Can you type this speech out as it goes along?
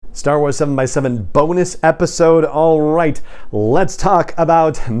Star Wars 7x7 bonus episode. All right, let's talk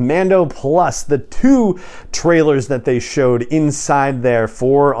about Mando Plus, the two trailers that they showed inside there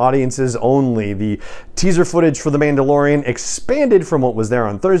for audiences only. The teaser footage for The Mandalorian expanded from what was there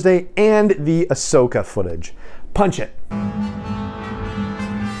on Thursday, and the Ahsoka footage. Punch it.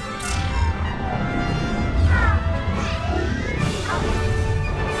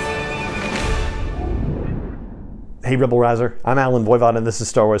 Hey Rebel Rouser, I'm Alan Voivod and this is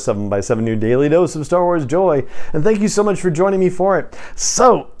Star Wars 7x7, your daily dose of Star Wars joy, and thank you so much for joining me for it.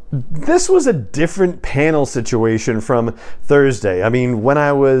 So, this was a different panel situation from Thursday. I mean, when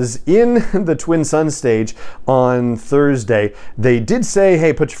I was in the Twin Sun stage on Thursday, they did say,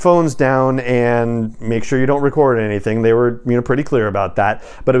 hey, put your phones down and make sure you don't record anything. They were, pretty clear about that,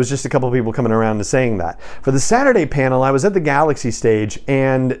 but it was just a couple of people coming around and saying that. For the Saturday panel, I was at the Galaxy stage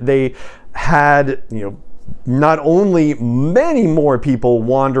and they had, not only many more people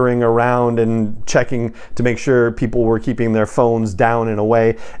wandering around and checking to make sure people were keeping their phones down and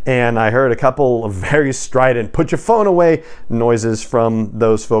away, and I heard a couple of very strident "put your phone away" noises from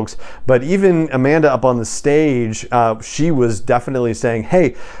those folks, but even Amanda up on the stage, she was definitely saying,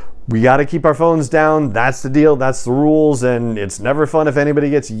 hey, we got to keep our phones down. That's the deal. That's the rules. And it's never fun if anybody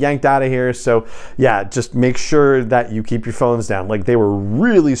gets yanked out of here. So yeah, just make sure that you keep your phones down. Like, they were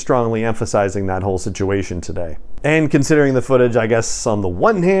really strongly emphasizing that whole situation today. And considering the footage, I guess on the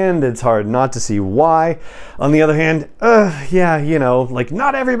one hand, it's hard not to see why. On the other hand,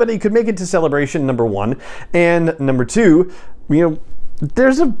 not everybody could make it to Celebration, number one. And number two,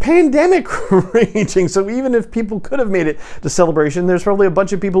 there's a pandemic raging, so even if people could have made it to Celebration, there's probably a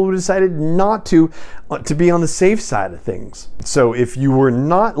bunch of people who decided not to be on the safe side of things. So if you were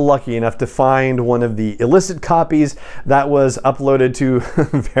not lucky enough to find one of the illicit copies that was uploaded to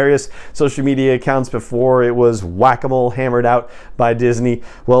various social media accounts before it was whack-a-mole hammered out by Disney,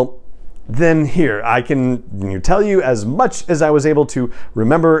 well, then here, I can tell you as much as I was able to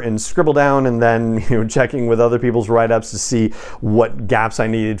remember and scribble down, and then checking with other people's write-ups to see what gaps I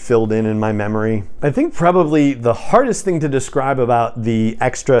needed filled in my memory. I think probably the hardest thing to describe about the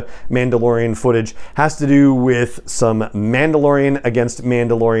extra Mandalorian footage has to do with some Mandalorian against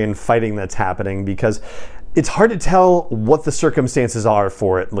Mandalorian fighting that's happening, because it's hard to tell what the circumstances are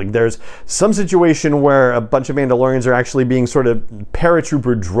for it. Like, there's some situation where a bunch of Mandalorians are actually being sort of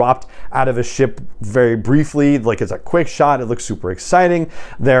paratrooper dropped out of a ship very briefly. Like, it's a quick shot. It looks super exciting.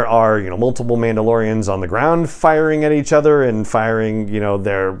 There are, multiple Mandalorians on the ground firing at each other and firing,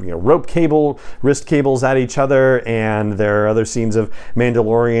 their, rope cable, wrist cables at each other. And there are other scenes of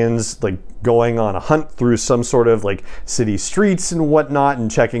Mandalorians, like, going on a hunt through some sort of city streets and whatnot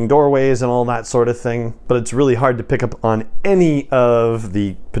and checking doorways and all that sort of thing. But it's really hard to pick up on any of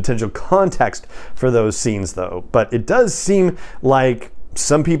the potential context for those scenes though. But it does seem like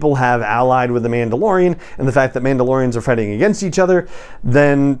some people have allied with the Mandalorian, and the fact that Mandalorians are fighting against each other,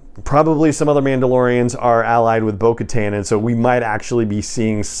 then probably some other Mandalorians are allied with Bo-Katan, and so we might actually be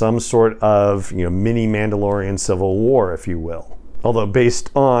seeing some sort of mini Mandalorian civil war, if you will. Although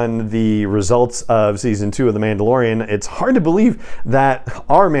based on the results of Season 2 of The Mandalorian, it's hard to believe that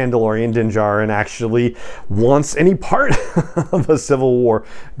our Mandalorian, Din Djarin, actually wants any part of a civil war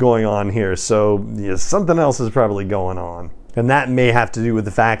going on here. So something else is probably going on. And that may have to do with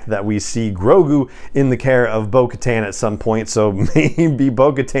the fact that we see Grogu in the care of Bo-Katan at some point. So maybe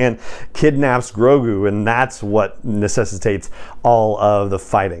Bo-Katan kidnaps Grogu, and that's what necessitates all of the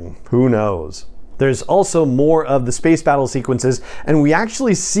fighting. Who knows? There's also more of the space battle sequences, and we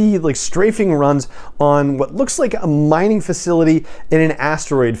actually see strafing runs on what looks like a mining facility in an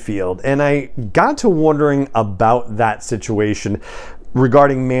asteroid field. And I got to wondering about that situation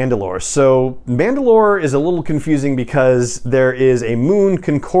regarding Mandalore. So Mandalore is a little confusing because there is a moon,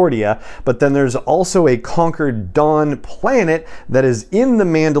 Concordia, but then there's also a Conquered Dawn planet that is in the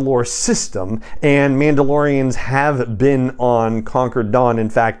Mandalore system, and Mandalorians have been on Conquered Dawn. In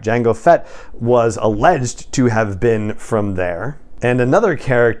fact, Jango Fett was alleged to have been from there. And another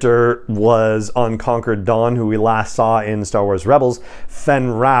character was on Conquered Dawn, who we last saw in Star Wars Rebels, Fenn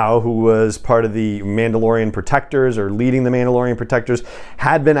Rau, who was part of the Mandalorian Protectors, or leading the Mandalorian Protectors,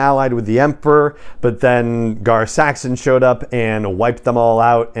 had been allied with the Emperor, but then Gar Saxon showed up and wiped them all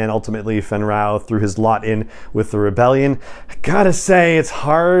out, and ultimately Fenn Rau threw his lot in with the rebellion. I gotta say, it's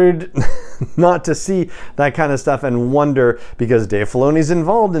hard not to see that kind of stuff and wonder, because Dave Filoni's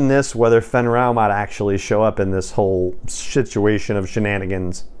involved in this, whether Fenn Rau might actually show up in this whole situation of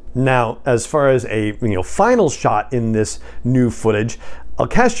shenanigans. Now, as far as a final shot in this new footage, I'll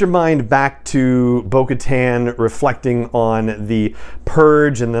cast your mind back to Bo-Katan reflecting on the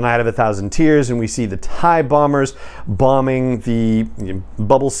Purge and the Night of a Thousand Tears, and we see the TIE bombers bombing the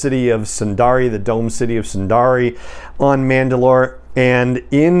bubble city of Sundari, the dome city of Sundari on Mandalore. And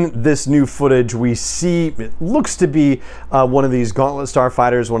in this new footage, we see, it looks to be one of these Gauntlet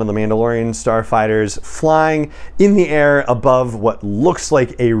starfighters, one of the Mandalorian starfighters, flying in the air above what looks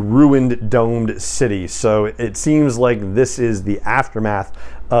like a ruined domed city. So it seems like this is the aftermath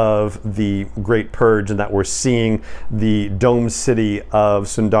of the Great Purge, and that we're seeing the domed city of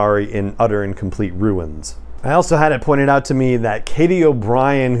Sundari in utter and complete ruins. I also had it pointed out to me that Katie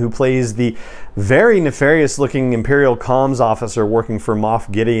O'Brien, who plays the very nefarious looking Imperial comms officer working for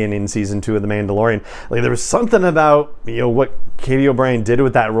Moff Gideon in season 2 of The Mandalorian, like there was something about what Katie O'Brien did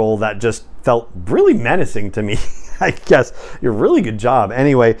with that role that just felt really menacing to me. I guess. You're really good job.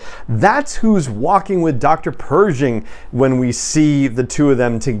 Anyway, that's who's walking with Dr. Pershing when we see the two of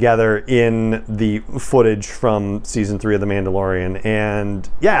them together in the footage from season 3 of The Mandalorian. And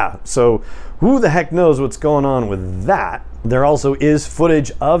yeah, so who the heck knows what's going on with that? There also is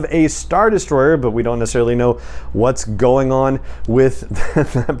footage of a Star Destroyer, but we don't necessarily know what's going on with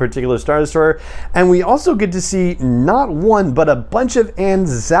that particular Star Destroyer. And we also get to see not one, but a bunch of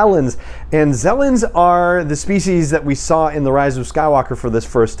Anzellans. Anzellans are the species that we saw in The Rise of Skywalker for this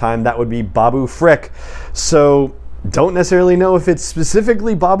first time. That would be Babu Frick. So don't necessarily know if it's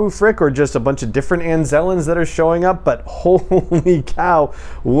specifically Babu Frick or just a bunch of different Anzellans that are showing up, but holy cow,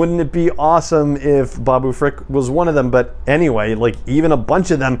 wouldn't it be awesome if Babu Frick was one of them? But anyway, like even a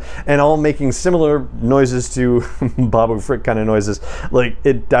bunch of them and all making similar noises to Babu Frick kind of noises, like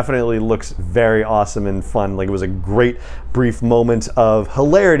it definitely looks very awesome and fun. Like it was a great brief moment of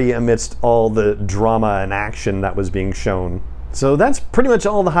hilarity amidst all the drama and action that was being shown. So that's pretty much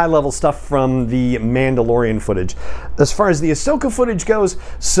all the high-level stuff from the Mandalorian footage. As far as the Ahsoka footage goes,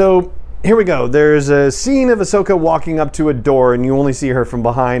 so here we go. There's a scene of Ahsoka walking up to a door, and you only see her from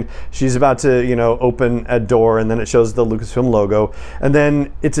behind. She's about to, open a door, and then it shows the Lucasfilm logo. And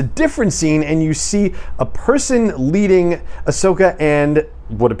then it's a different scene, and you see a person leading Ahsoka and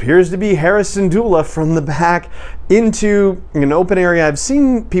what appears to be Hera Syndulla from the back into an open area. I've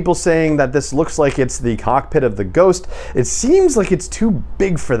seen people saying that this looks like it's the cockpit of the Ghost. It seems like it's too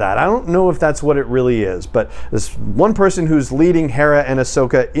big for that. I don't know if that's what it really is, but there's one person who's leading Hera and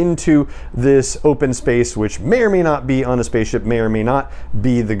Ahsoka into this open space, which may or may not be on a spaceship, may or may not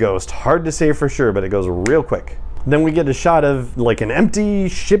be the Ghost. Hard to say for sure, but it goes real quick. Then we get a shot of like an empty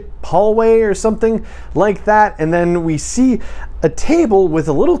ship hallway or something like that, and then we see a table with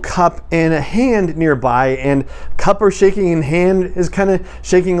a little cup and a hand nearby, and cup are shaking and hand is kind of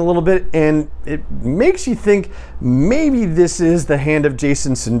shaking a little bit, and it makes you think maybe this is the hand of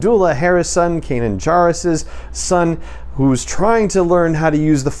Jacen Syndulla, Hera's son, Kanan Jarrus's son, who's trying to learn how to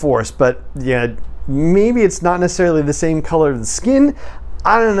use the Force. But yeah, maybe it's not necessarily the same color of the skin.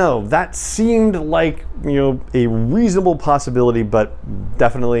 I don't know. That seemed like, a reasonable possibility, but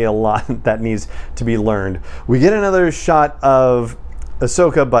definitely a lot that needs to be learned. We get another shot of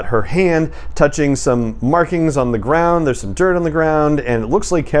Ahsoka, but her hand touching some markings on the ground. There's some dirt on the ground, and it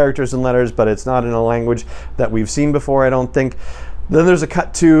looks like characters and letters, but it's not in a language that we've seen before, I don't think. Then there's a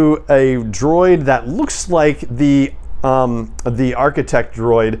cut to a droid that looks like the architect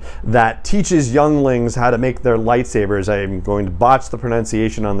droid that teaches younglings how to make their lightsabers. I'm going to botch the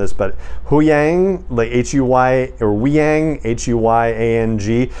pronunciation on this, but Huyang, like H-U-Y, or Huyang,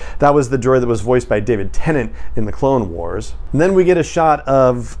 H-U-Y-A-N-G, that was the droid that was voiced by David Tennant in the Clone Wars. And then we get a shot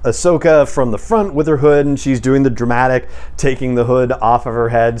of Ahsoka from the front with her hood, and she's doing the dramatic taking the hood off of her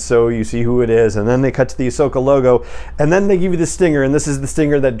head, so you see who it is. And then they cut to the Ahsoka logo, and then they give you the stinger, and this is the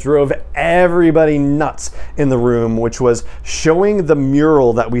stinger that drove everybody nuts in the room, which was showing the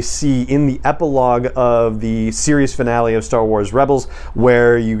mural that we see in the epilogue of the series finale of Star Wars Rebels,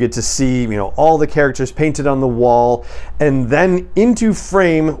 where you get to see, all the characters painted on the wall, and then into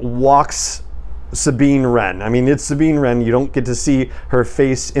frame walks Sabine Wren. I mean, it's Sabine Wren. You don't get to see her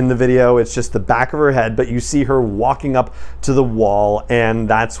face in the video. It's just the back of her head, but you see her walking up to the wall, and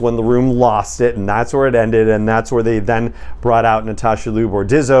that's when the room lost it, and that's where it ended, and that's where they then brought out Natasha Liu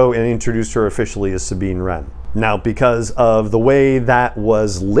Bordizzo and introduced her officially as Sabine Wren. Now, because of the way that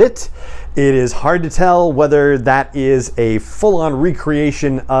was lit, it is hard to tell whether that is a full-on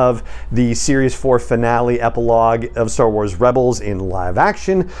recreation of the Series 4 finale epilogue of Star Wars Rebels in live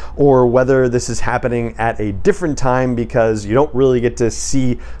action, or whether this is happening at a different time because you don't really get to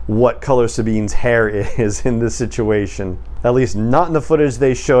see what color Sabine's hair is in this situation. At least not in the footage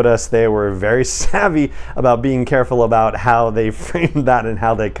they showed us. They were very savvy about being careful about how they framed that and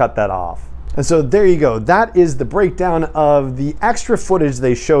how they cut that off. And so there you go. That is the breakdown of the extra footage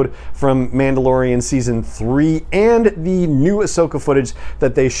they showed from Mandalorian Season 3 and the new Ahsoka footage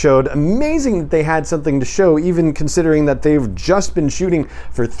that they showed. Amazing that they had something to show, even considering that they've just been shooting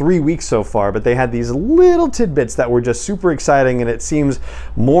for 3 weeks so far. But they had these little tidbits that were just super exciting, and it seems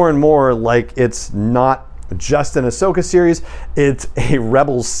more and more like it's not just an Ahsoka series, it's a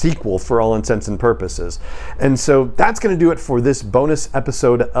Rebels sequel for all intents and purposes. And so that's going to do it for this bonus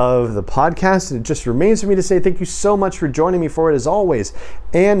episode of the podcast. It just remains for me to say thank you so much for joining me for it as always,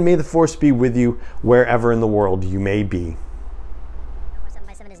 and may the Force be with you wherever in the world you may be.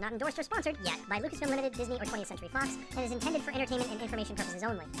 Is not endorsed or sponsored yet by Lucasfilm Limited, Disney, or 20th Century Fox, and is intended for entertainment and information purposes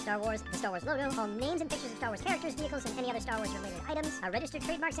only. Star Wars, the Star Wars logo, all names and pictures of Star Wars characters, vehicles, and any other Star Wars related items are registered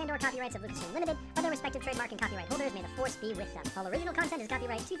trademarks and/or copyrights of Lucasfilm Limited, or their respective trademark and copyright holders. May the Force be with them. All original content is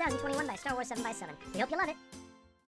copyright 2021 by Star Wars 7x7. We hope you love it.